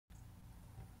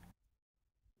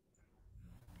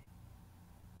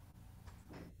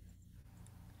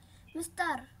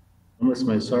مستر Miss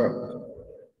Maysara.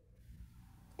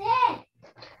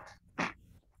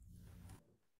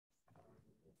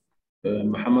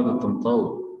 Muhammad al-Tantawi.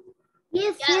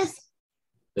 Yes.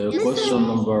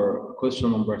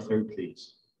 Question number 3, please.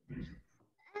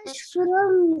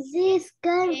 From this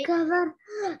can cover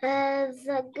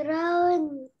the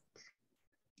ground.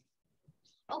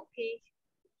 Okay.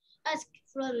 Ask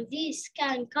from this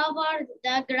can cover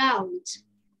the ground.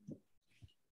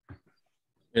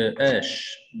 Ash.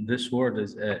 This word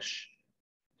is ash.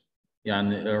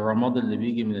 يعني الرماد اللي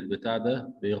بيجي من البتاع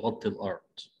ده بيغطي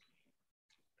الأرض.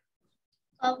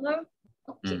 Cover.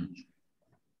 Okay.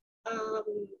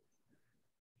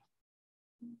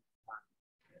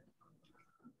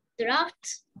 Drought.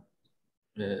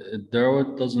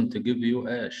 Drought doesn't give you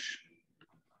ash.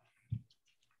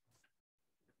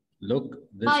 Look,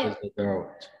 this Fire. is the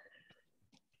drought.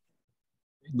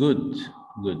 Good.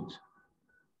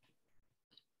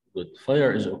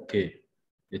 Fire is okay.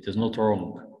 It is not wrong.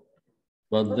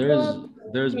 But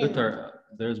there's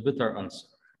better answer.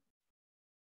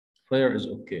 Fire is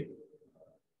okay.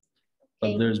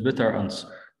 But there's better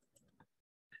answer.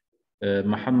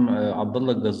 Muhammad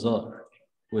Abdullah Gazzar.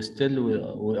 We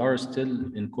are still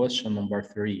in question number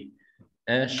 3.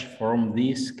 Ash from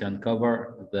these can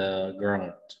cover the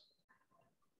ground.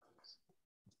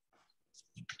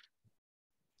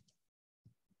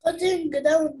 Cutting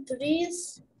down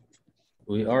trees.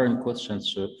 We are in question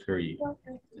 3.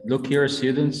 Look here,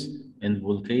 students. In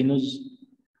volcanoes,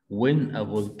 when a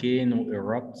volcano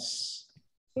erupts,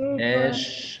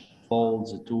 ash falls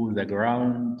to the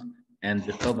ground and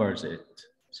covers it.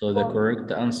 So the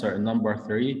correct answer in number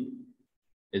 3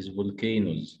 is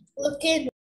volcanoes. Volcano.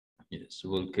 Yes,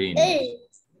 volcanoes. Hey.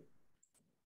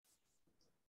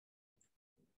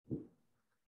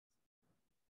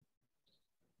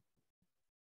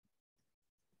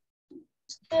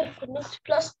 Connect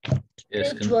plus.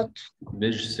 Yes, What?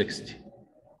 page 60.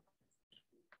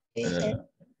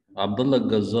 Abdullah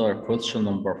Gazzar, question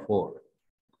number 4.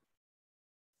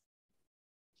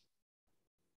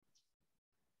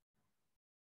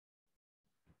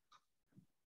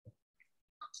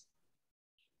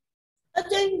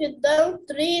 Cutting down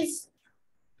trees.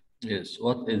 Yes,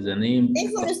 what is the name?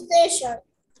 Deforestation.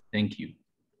 Thank you.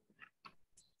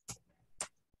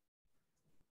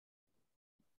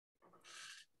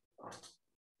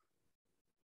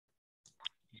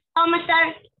 Oh,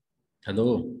 Mr. Hello.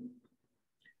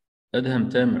 Adham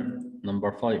Tamer,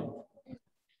 number 5.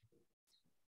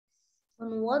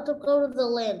 When water covers the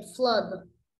land, flood.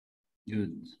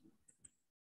 Good.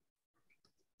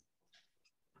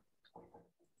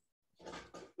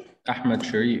 Ahmed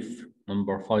Sharif,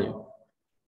 number 5.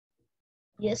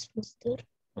 Yes, Mr.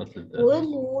 What is that?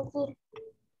 When water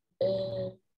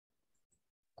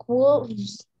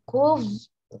covers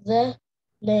the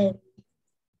land.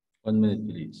 1 minute,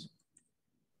 please.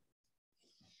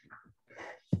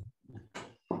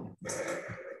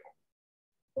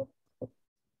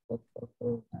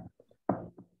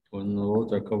 When the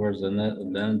water covers the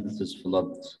land, this is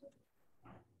flood.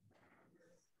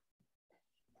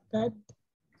 That.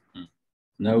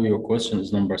 Now your question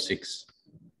is number 6.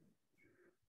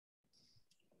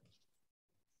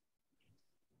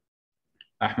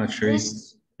 Ahmed Sharif.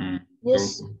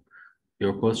 Yes.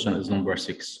 Your question is number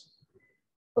 6.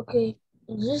 Okay.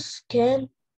 This can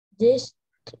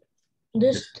destroy.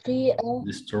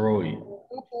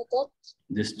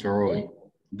 Destroy.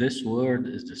 This word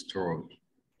is destroy.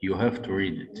 You have to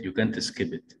read it. You can't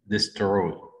skip it.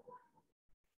 Destroy.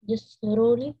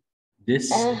 Destroy.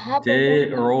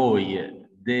 Destroy.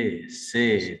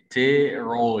 Destroy.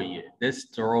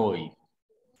 Destroy.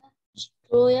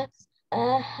 Destroy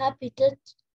a habitat.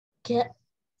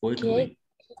 Quickly.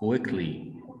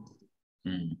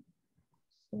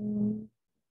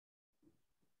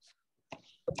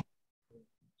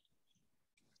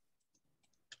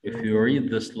 If you read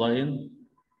this line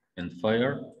in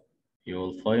fire, you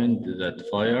will find that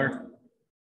fire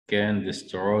can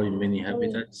destroy many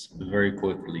habitats very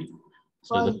quickly.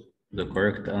 So the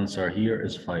correct answer here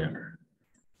is fire.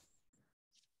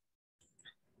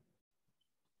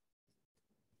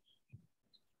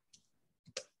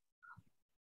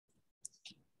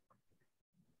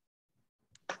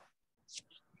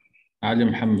 Ali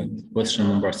Muhammad, question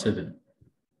number 7.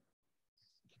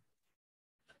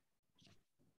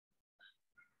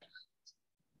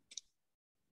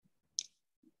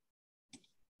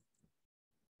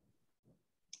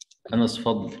 Anas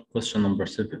Fadl, question number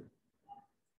 7.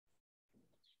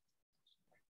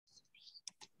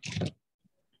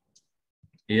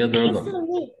 Iyad Rida.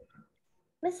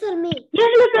 Mr. Me. Yes,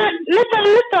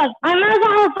 Mr. I'm Anas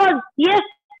Fadl. Yes.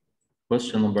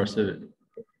 Question number 7.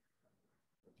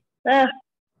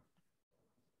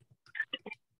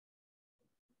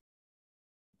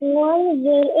 Why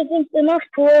there isn't enough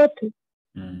water?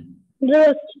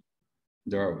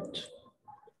 Drought.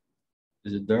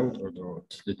 Is it drought or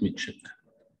drought? Let me check.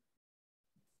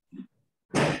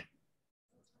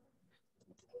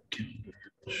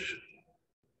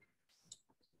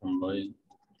 Online.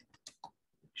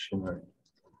 Dictionary.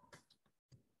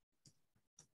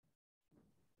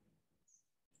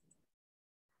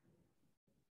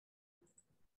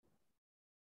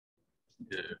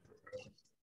 Yeah.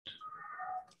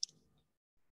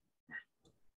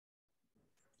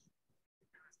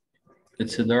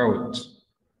 It's a drought.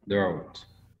 Drought.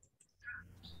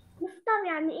 مستر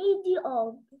يعني ايه دي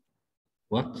اوف؟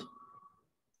 What?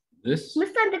 This?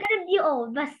 مستر انت كاتب دي اوف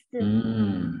بس.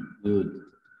 Good.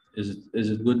 Is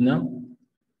it good now?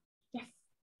 Yes.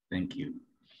 Thank you.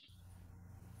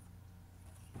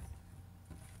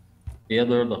 يا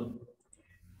رضا.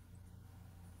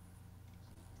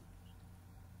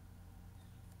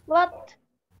 What?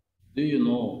 Do you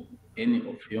know any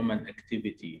of human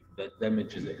activity that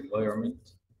damages the environment?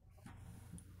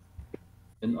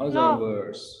 In other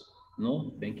words,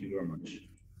 no? Thank you very much.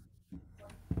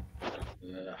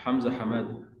 Hamza Hamad.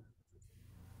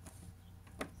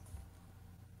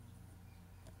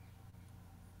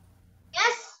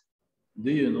 Yes.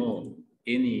 Do you know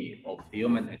any of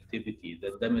human activity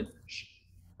that damage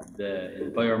the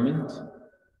environment?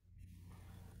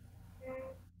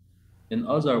 In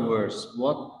other words,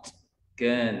 what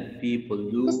can people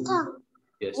do? Mr.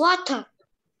 Yes. Water.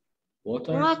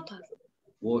 Water? Water.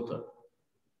 Water.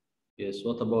 Yes,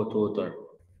 what about water?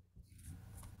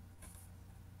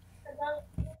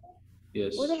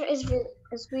 Yes. Water is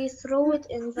we throw it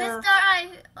in the Mister,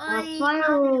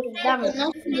 fire or damage.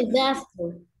 Disaster.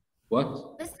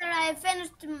 What? Mister, I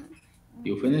finished.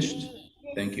 You finished?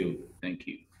 Thank you. Thank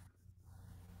you.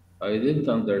 I didn't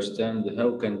understand how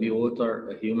can be water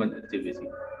a human activity.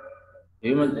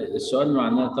 السؤال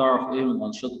معناه تعرف ايه من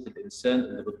أنشطة الإنسان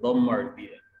اللي بتدمر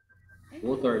البيئة.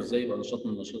 water ازاي يبقى نشاط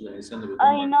من نشاط الإنسان اللي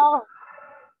بتدمر البيئة.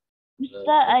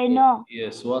 I know.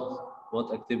 Yes,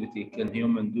 what activity can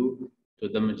human do to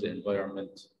damage the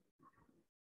environment?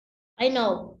 I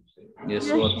know.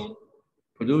 Yes, what?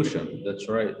 Pollution, that's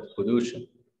right, pollution.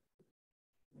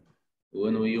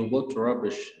 When you put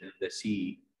rubbish in the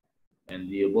sea and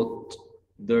you put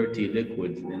dirty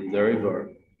liquid in the river,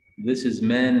 this is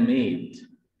man-made.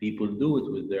 People do it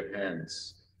with their hands,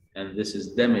 and this is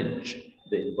damage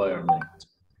the environment.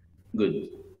 Good.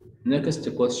 Next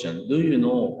question. Do you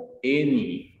know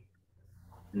any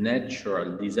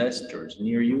natural disasters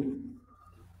near you?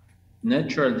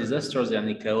 Natural disasters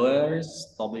يعني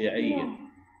كوارث طبيعية.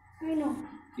 I know.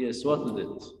 Yes, what is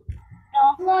it?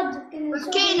 Flood.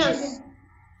 Volcanoes.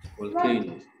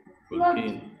 Volcanoes.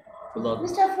 Volcano. Flood.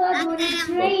 Mr. Flood, when it's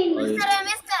raining.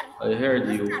 Mister. I heard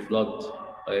you, flood.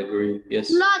 I agree. Yes.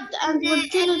 Flood and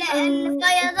volcanoes and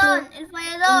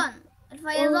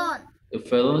الفيضان.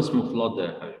 الفيضان اسمه flood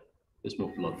يا حبيبي.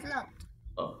 اسمه flood.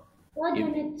 flood when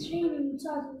it's raining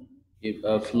suddenly.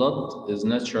 يبقى flood is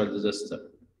natural disaster.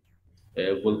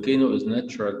 Volcano is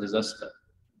natural disaster.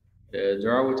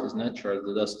 Drought is natural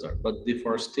disaster. But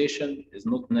deforestation is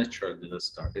not natural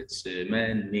disaster. It's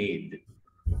man-made.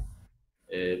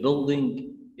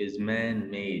 Building is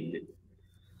man-made.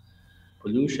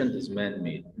 Pollution is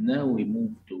man-made. Now we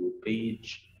move to page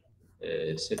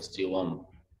 61.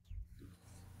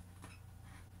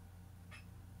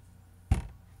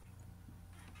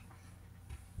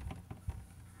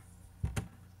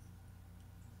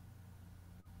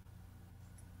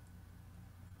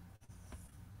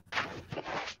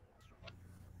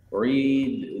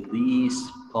 Read these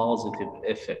positive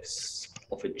effects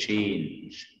of a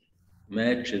change.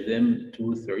 Match them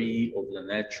to 3 of the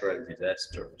natural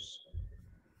disasters.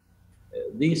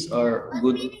 These are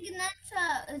good.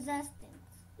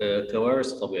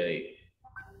 كوارث طبيعية.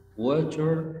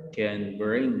 Water can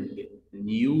bring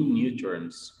new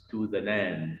nutrients to the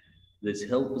land. This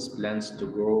helps plants to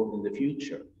grow in the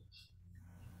future.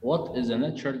 What is a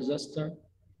natural disaster?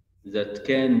 That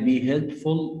can be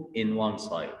helpful in one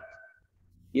side.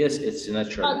 Yes, it's a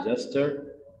natural disaster.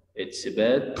 It's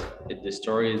bad. It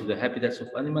destroys the habitats of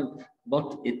animals, but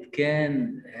it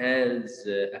can has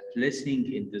a blessing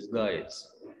in disguise.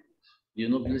 You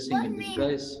know blessing in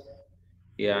disguise?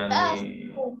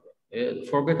 يعني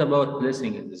forget about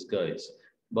blessing in disguise.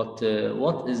 But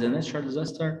what is a natural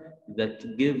disaster? That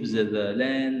gives the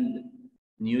land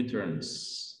nutrients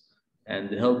and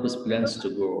helps plants to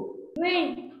grow.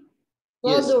 Rain.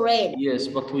 Yes, rain. yes,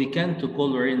 but we can't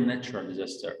call rain natural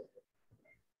disaster.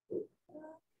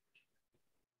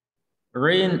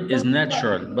 Rain is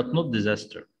natural, but not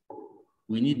disaster.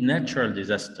 We need natural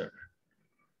disaster.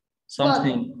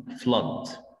 Something flood.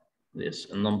 Yes,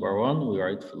 and number one, we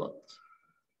write flood.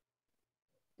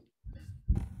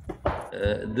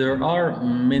 There are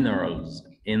minerals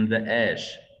in the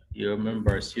ash. You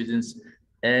remember, students,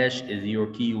 ash is your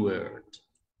key word.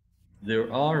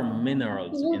 There are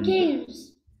minerals in the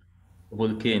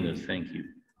volcanoes. Thank you.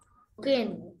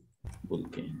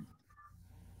 Volcano.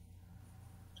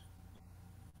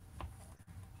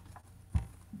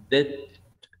 Dead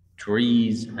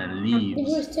trees and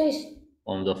leaves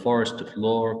on the forest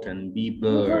floor can be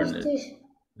burned.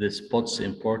 This puts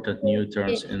important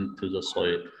nutrients into the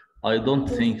soil. I don't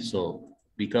think so,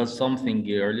 because something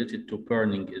related to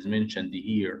burning is mentioned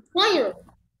here. Fire.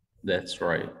 That's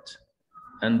right.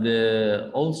 And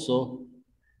also,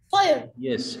 Fire.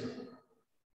 yes,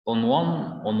 on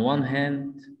one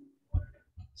hand,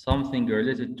 something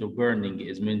related to burning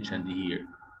is mentioned here.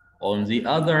 On the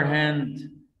other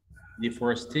hand,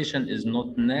 deforestation is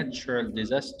not natural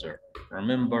disaster.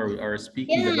 Remember, we are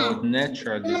speaking about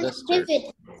natural disasters.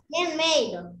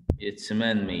 Man-made. It's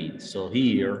man-made. So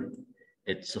here,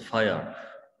 it's a fire.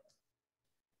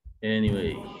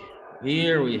 Anyway,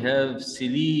 here we have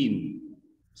Selim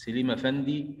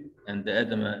Effendi and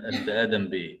Adam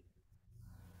Bey.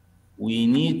 We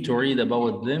need to read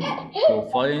about them to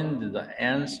find the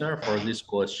answer for these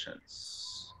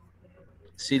questions.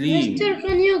 Selim. Mister,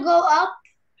 can you go up?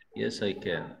 Yes, I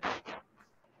can.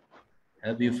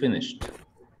 Have you finished?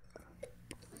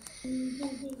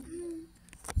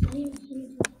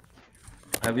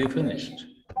 Have you finished?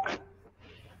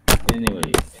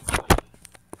 Anyway.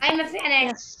 I'm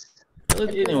finished. But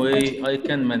anyway, I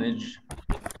can manage.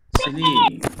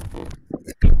 Celine.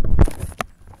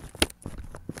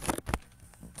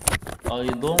 I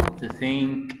don't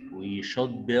think we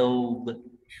should build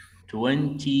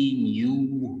 20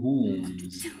 new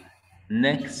homes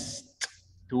next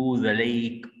to the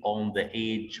lake on the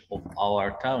edge of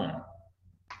our town.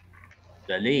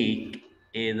 The lake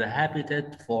is a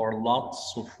habitat for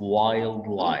lots of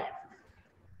wildlife.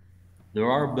 There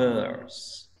are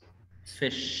birds,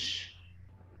 fish,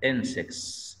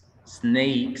 insects,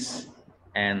 snakes,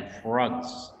 and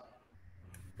frogs.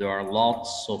 There are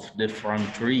lots of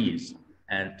different trees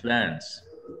and plants.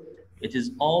 It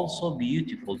is also a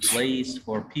beautiful place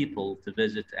for people to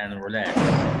visit and relax.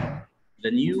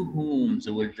 The new homes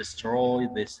will destroy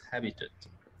this habitat.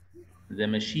 The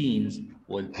machines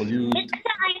will pollute the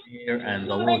air and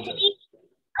the water.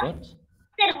 What?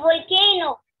 After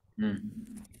volcano.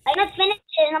 I not finished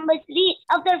number 3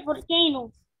 after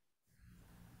volcano.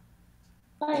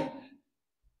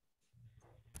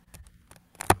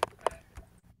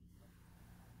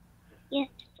 Yes,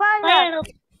 fire.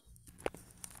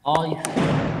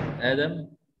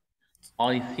 Adam,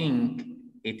 I think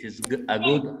it is a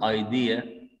good idea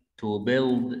to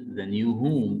build the new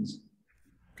homes.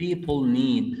 People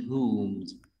need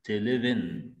homes to live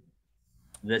in.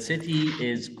 The city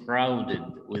is crowded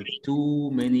with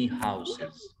too many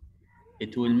houses.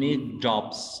 It will make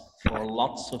jobs for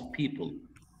lots of people.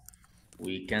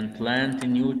 We can plant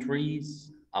new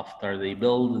trees after they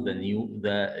build the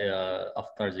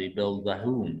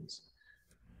homes.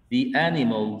 The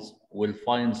animals will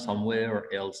find somewhere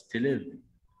else to live.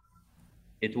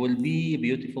 It will be a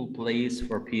beautiful place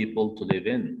for people to live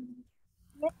in.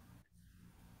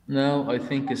 No, I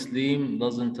think Slim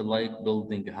doesn't like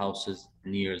building houses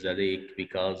near the lake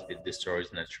because it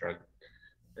destroys natural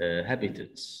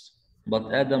habitats.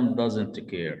 But Adam doesn't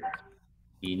care.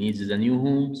 He needs the new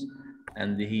homes,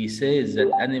 and he says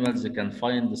that animals can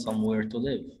find somewhere to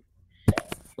live.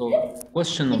 So,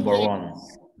 question number 1.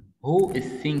 Who is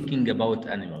thinking about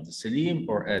animals, Selim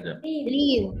or Adam?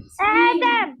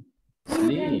 Adam.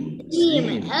 Selim.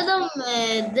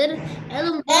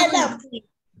 Adam.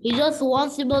 He just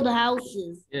wants to build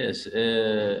houses. Yes,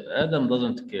 Adam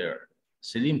doesn't care.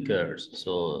 Selim cares.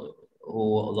 So,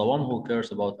 the one who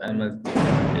cares about animals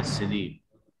is Selim.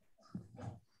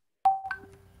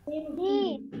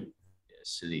 Yes,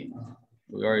 Selim.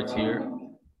 We are here.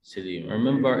 Selim.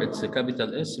 Remember, it's a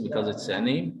capital S because it's a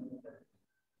name.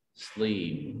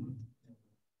 Slim.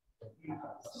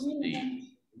 Slim.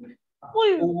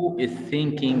 Who is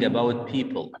thinking about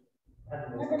people?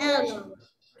 Adam.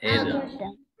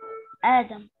 Adam.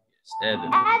 Adam. Yes,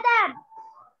 Adam. Adam.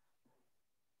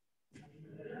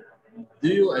 Do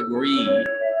you agree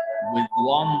with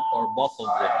one or both of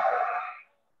them?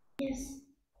 Yes.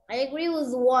 I agree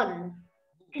with one.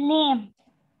 Slim.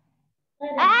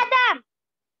 Adam.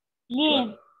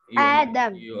 Slim.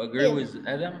 Adam. You agree with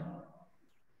Adam?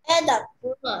 Adam.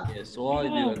 Yes, why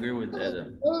do you agree with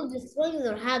Adam? All the swings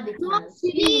are habitats.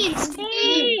 Sleep.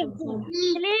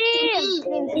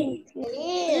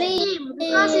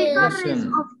 Because he covers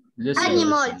Listen, of listen,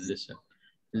 animals. listen.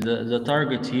 The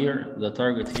target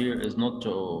here is not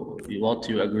to what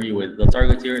you agree with. The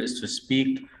target here is to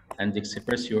speak and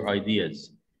express your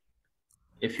ideas.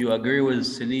 If you agree with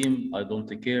Salim, I don't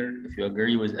care. If you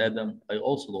agree with Adam, I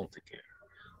also don't care.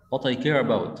 What I care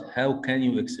about, how can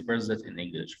you express that in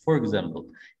English? For example,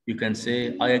 you can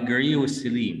say, I agree with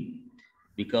Salim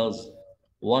because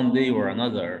one day or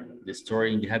another,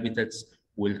 destroying habitats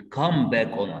will come back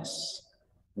on us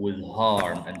with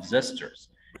harm and disasters.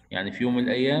 يعني في يوم من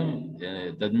الأيام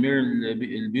تدمير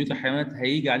البيوت والحيوانات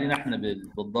هيجي علينا احنا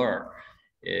بالضرر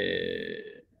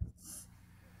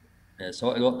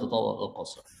سواء الوقت طويل أو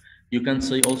قصير. You can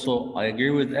say also, I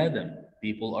agree with Adam.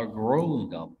 People are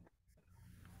growing up.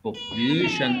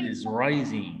 Population is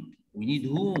rising. We need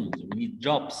homes. We need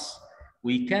jobs.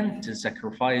 We can't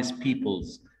sacrifice people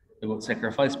for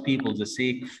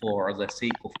the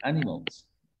sake of animals.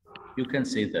 You can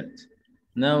say that.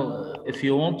 Now, if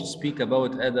you want to speak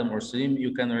about Adam or Salim,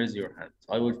 you can raise your hand.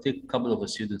 I will take a couple of the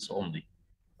students only.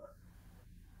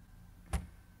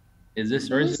 Is this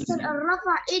raising?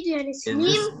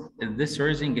 Is this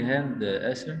raising hand,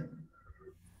 Asir?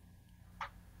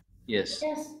 Yes.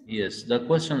 Yes. The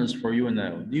question is for you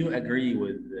now. Do you agree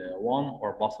with one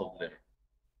or both of them?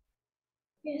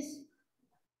 Yes.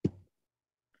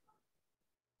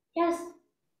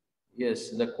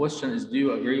 Yes. The question is, do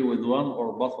you agree with one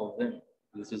or both of them?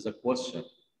 This is a question.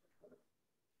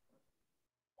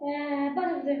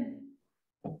 Both of them.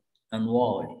 And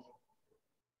why?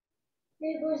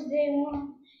 Because they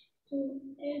want to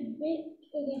make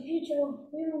the future of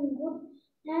human good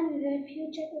and the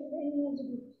future of animals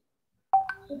good.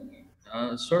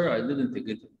 Sorry, I didn't get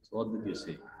it. What did you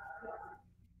say?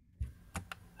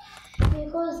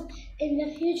 Because in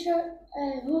the future,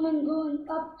 human going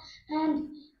up and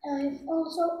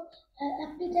also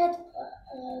habitat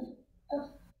of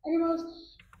animals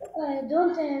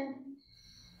because,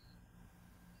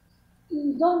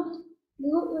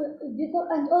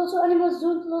 and also animals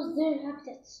don't lose their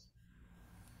habitats.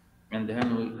 And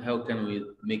then how can we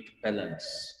make balance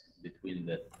between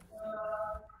that?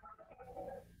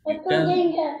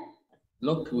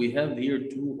 Look, we have here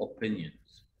two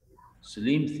opinions.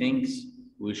 Salim thinks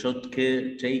we should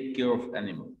take care of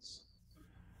animals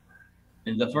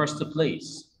in the first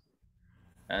place.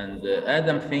 And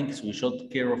Adam thinks we should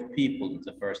take care of people in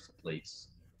the first place.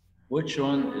 Which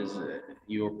one is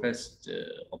your best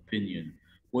opinion?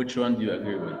 Which one do you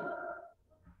agree with?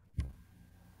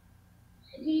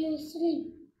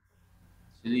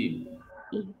 Salim.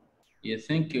 You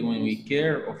think when we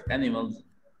care of animals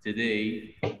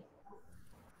today,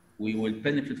 we will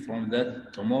benefit from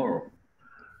that tomorrow?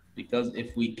 Because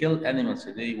if we kill animals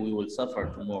today, we will suffer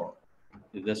tomorrow.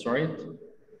 Is that right?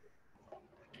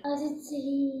 I said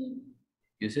Salim.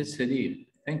 You said Salim.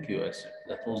 Thank you, Asif.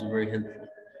 That was very helpful.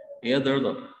 Yeah,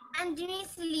 Darda. And me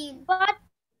Salim. But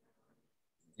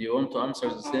Do you want to answer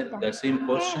the same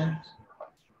question?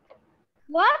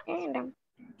 what? Do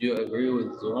you agree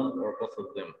with one or both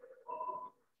of them?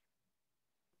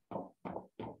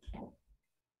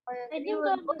 I didn't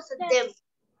understand.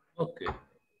 Okay.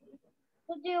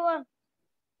 What do you want?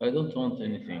 I don't want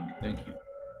anything. Thank you.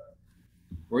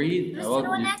 Read بس about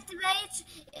هو the... activate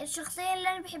الشخصية اللي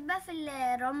أنا بحبها في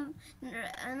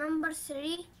number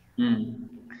 3.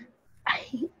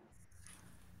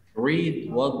 Read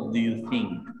what do you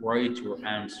think. Write your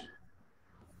answer.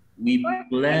 We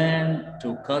plan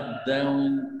to cut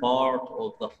down part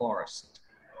of the forest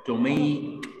to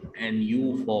make a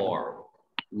new farm.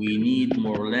 We need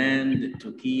more land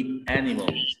to keep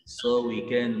animals so we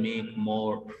can make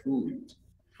more food.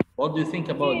 What do you think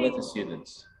about that,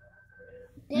 students?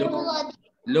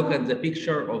 Look at the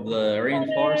picture of the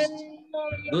rainforest.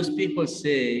 Those people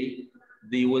say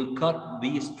they will cut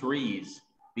these trees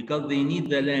because they need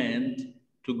the land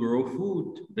to grow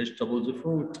food, vegetables,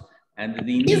 fruit, and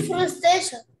they need...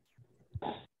 Deforestation.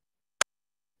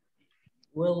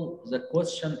 Well, the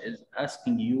question is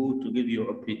asking you to give your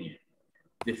opinion.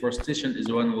 Deforestation is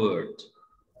one word.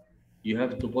 You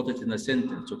have to put it in a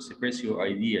sentence to express your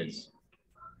ideas.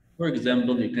 For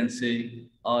example, you can say,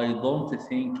 I don't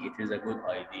think it is a good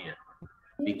idea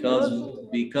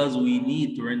because we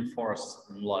need rainforests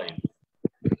in life.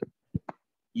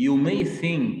 You may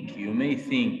think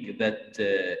that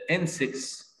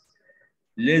insects,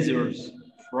 lizards,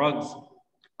 frogs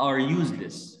are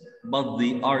useless, but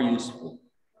they are useful.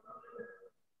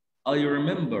 I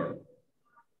remember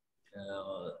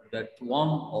that one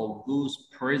of those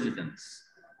presidents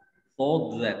thought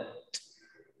that.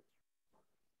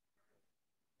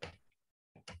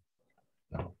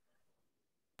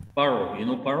 Paro, you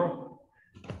know Paro?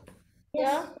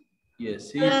 Yeah. Yes,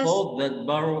 he Yes. thought that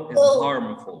Paro is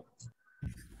harmful.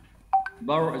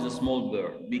 Paro is a small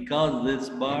bird because this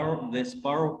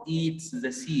Paro eats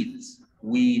the seeds,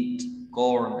 wheat,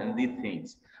 corn, and these things.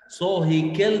 So he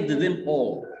killed them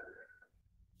all.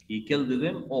 He killed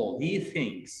them all. He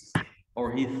thinks, or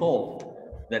he thought,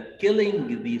 that killing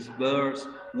these birds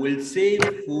will save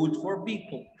food for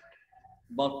people.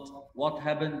 But what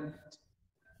happened?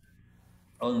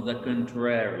 On the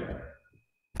contrary,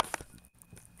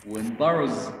 when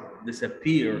birds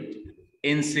disappeared,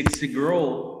 insects grow.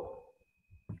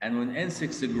 And when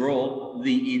insects grow,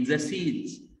 they eat the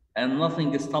seeds, and nothing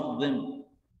stopped them.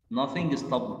 Nothing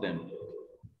stopped them.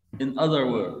 In other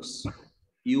words,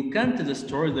 you can't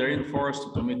destroy the rainforest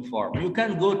to make farm. You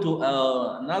can go to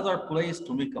another place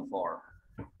to make a farm.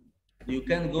 You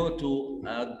can go to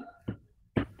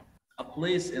a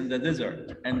place in the desert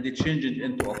and they change it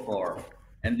into a farm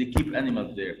and they keep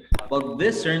animals there. But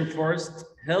this rainforest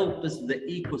helps the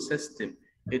ecosystem.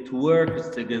 It works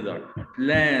together.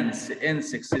 Plants,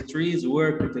 insects, trees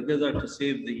work together to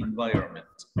save the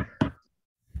environment.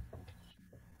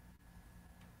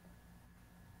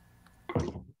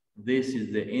 This is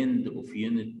the end of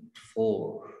Unit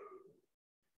 4.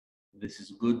 This is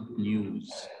good news.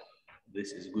 This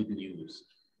is good news.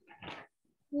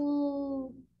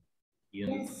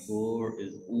 Unit 4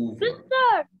 is over. Mister,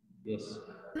 Yes.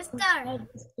 Mister,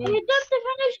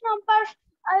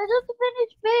 I don't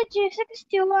finish page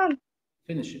 61.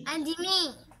 Finish it. and me.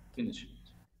 Finish it.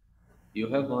 You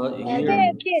have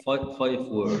here Okay. five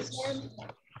words.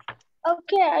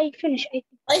 Okay, I finish.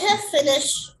 I have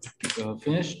finished. You have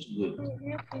finished? Good.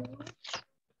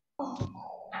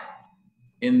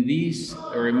 In these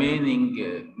remaining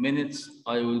minutes,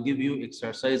 I will give you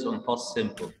exercise on past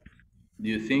simple. Do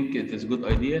you think it is a good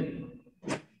idea?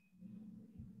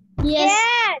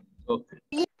 Yes. Okay.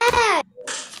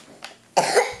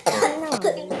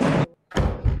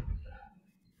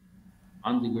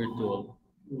 عندي grade 12.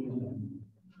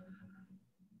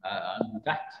 من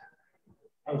تحت.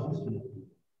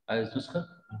 عايز نسخة؟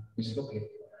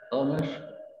 ماشي.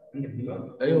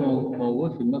 ايوه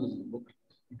موجود في المخزن بكره.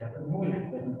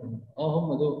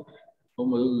 هم دول.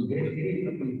 هم دول.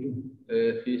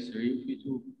 في 3 وفي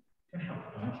 2.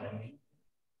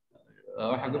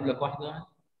 راح اجيب لك واحده يعني.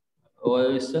 هو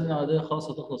يستنى عليه خلاص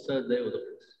هتخلص 3 دقايق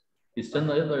وتخلص.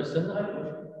 يستنى يقدر يستنى؟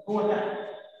 هو تحت.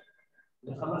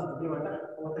 خلصت دي وتحت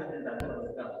هو تحت.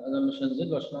 انا مش هنزل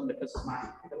له عشان عندي حس.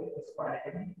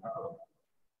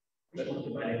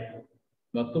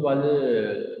 مكتوب عليه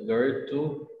جريد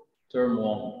 2 ترم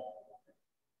 1.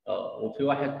 وفي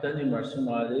واحد تاني مرسوم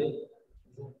عليه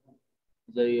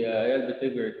زي عيال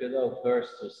بتجري كده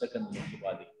وفيرست وسكند مكتوب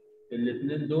عليه.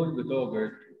 الاثنين دول بتوع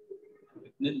جريد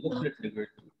 2. 2 بوكلت لجريد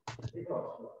 2.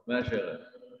 ماشي يا غالي.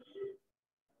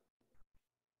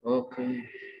 اوكي.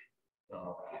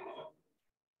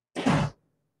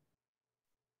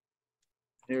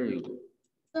 Here you go.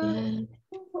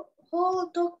 Who will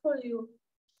talk for you?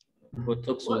 Who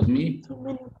talks with me?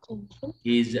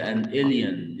 He's an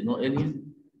alien. You know alien?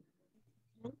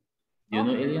 You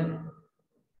know alien?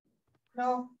 No.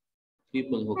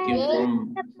 People who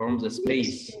came from the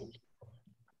space.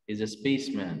 He's a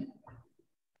spaceman.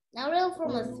 Not real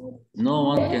from us. No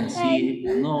one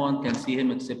can see him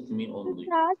except me only.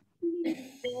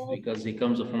 Because he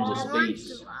comes from the space.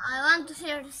 I want to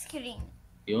share the screen.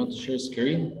 You want to share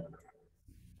screen?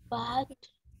 But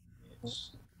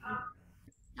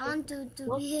I want to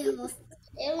be a host.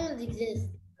 Aliens exist.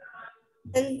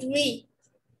 And me.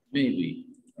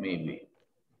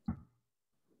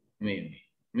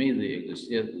 Maybe they exist.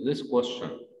 Yeah, this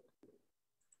question.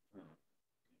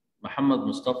 Muhammad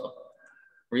Mustafa,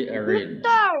 rearrange.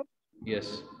 Yes.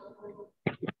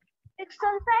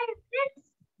 Exercise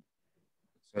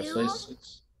 6. Exercise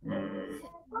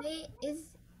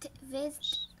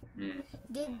 6.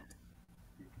 Did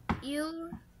your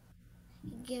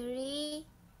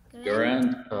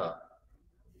grandpa.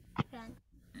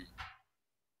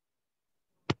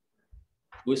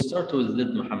 We start with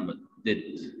did, Muhammad. Did.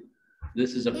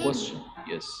 This is a question.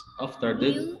 Yes. After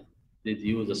did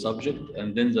you the subject and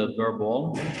then the verb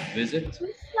 1, visit.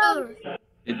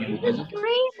 Did you visit?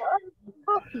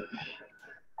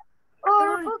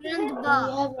 Or grandpa.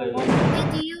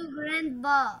 Did you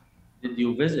grandpa? Did you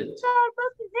visit?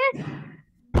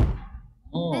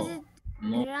 No.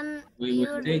 We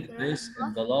will take this in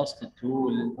the last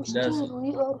 2 lessons.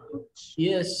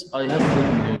 Yes, I have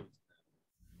good news.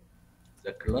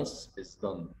 The class is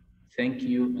done. Thank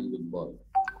you and goodbye.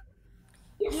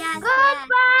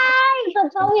 Goodbye.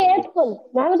 الطنطاوي يدخل.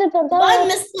 محمد الطنطاوي.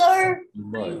 Bye, Mr.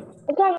 باي.